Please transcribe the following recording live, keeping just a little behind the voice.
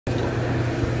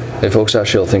Hey folks,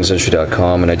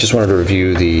 Dentistry.com, and I just wanted to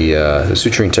review the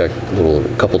suturing tech,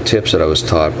 couple tips that I was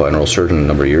taught by an oral surgeon a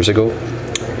number of years ago,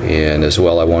 and as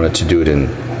well I wanted to do it in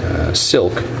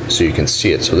silk so you can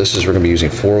see it. So this is, we're going to be using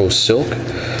 4/0 silk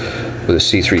with a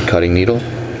C3 cutting needle,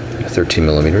 13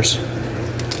 millimeters.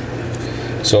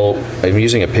 So I'm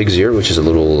using a pig's ear, which is a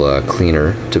little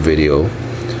cleaner to video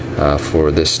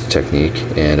for this technique,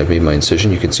 and I've made my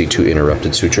incision. You can see 2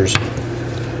 interrupted sutures.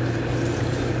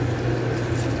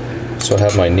 So I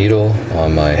have my needle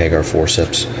on my Hagar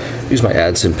forceps. Use my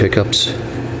Adson pickups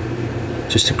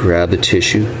just to grab the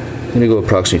tissue. I'm going to go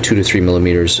approximately 2 to 3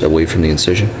 millimeters away from the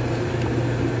incision.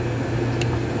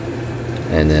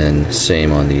 And then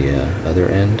same on the other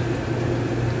end.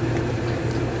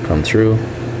 Come through.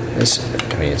 It's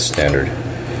standard.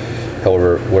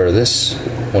 However, one of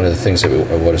the things that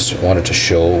I wanted to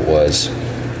show was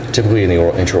typically in the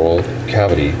intraoral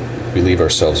cavity, we leave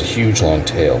ourselves a huge long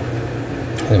tail.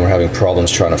 And we're having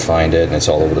problems trying to find it, and it's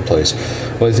all over the place.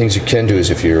 One of the things you can do is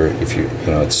if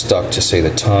it's stuck to, say,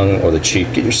 the tongue or the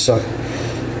cheek, get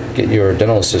your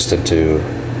dental assistant to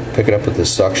pick it up with the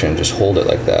suction. Just hold it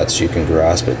like that so you can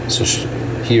grasp it. So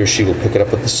he or she will pick it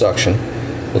up with the suction,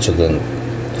 which will then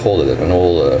hold it.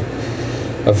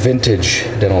 A vintage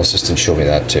dental assistant showed me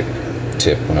that tip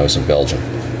when I was in Belgium.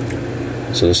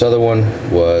 So this other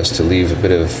one was to leave a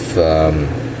bit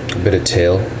of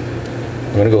tail.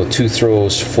 I'm going to go 2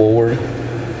 throws forward,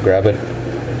 grab it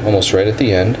almost right at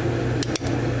the end,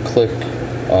 click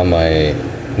on my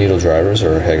needle drivers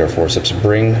or Hagar forceps,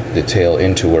 bring the tail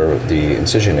into where the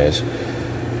incision is,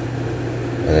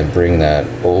 and then bring that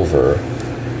over,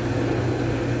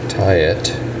 tie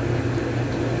it,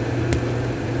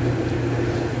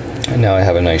 and now I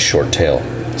have a nice short tail.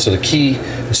 So the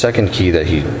second key that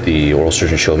the oral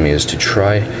surgeon showed me is to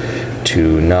try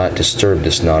to not disturb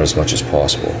this knot as much as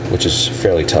possible, which is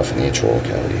fairly tough in the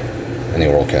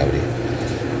oral cavity.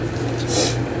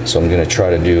 So I'm going to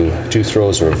try to do 2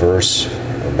 throws reverse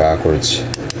or backwards,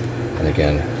 and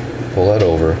again pull that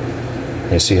over,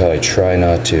 and you see how I try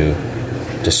not to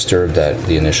disturb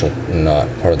the initial knot,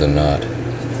 part of the knot.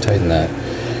 Tighten that,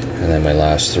 and then my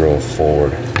last throw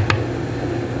forward,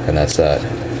 and that's that.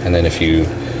 And then if you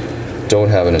don't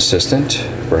have an assistant,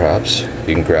 perhaps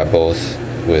you can grab both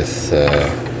with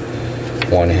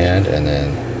one hand and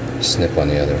then snip on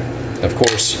the other. Of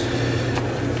course,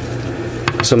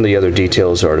 some of the other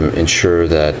details are to ensure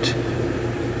that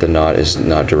the knot is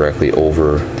not directly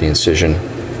over the incision.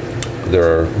 There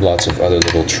are lots of other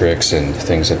little tricks and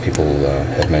things that people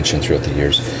have mentioned throughout the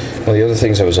years. One of the other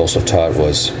things I was also taught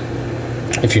was,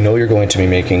 if you know you're going to be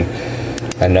making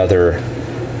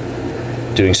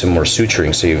doing some more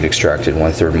suturing, so you've extracted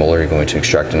 1/3 molar, you're going to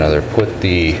extract another, put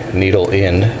the needle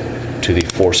in to the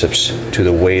forceps to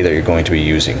the way that you're going to be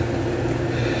using.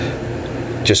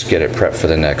 Just get it prepped for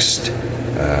the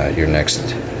your next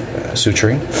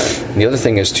suturing. And the other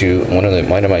thing is one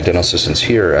of my dental assistants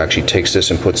here actually takes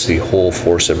this and puts the whole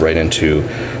forcep right into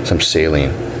some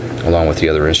saline along with the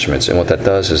other instruments, and what that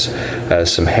does is,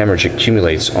 as some hemorrhage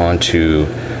accumulates onto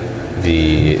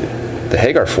the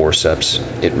Hagar forceps,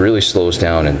 it really slows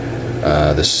down, and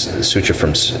the suture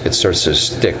it starts to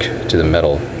stick to the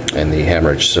metal and the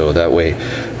hemorrhage, so that way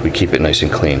we keep it nice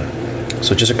and clean.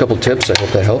 So just a couple tips, I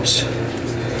hope that helps.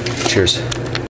 Cheers.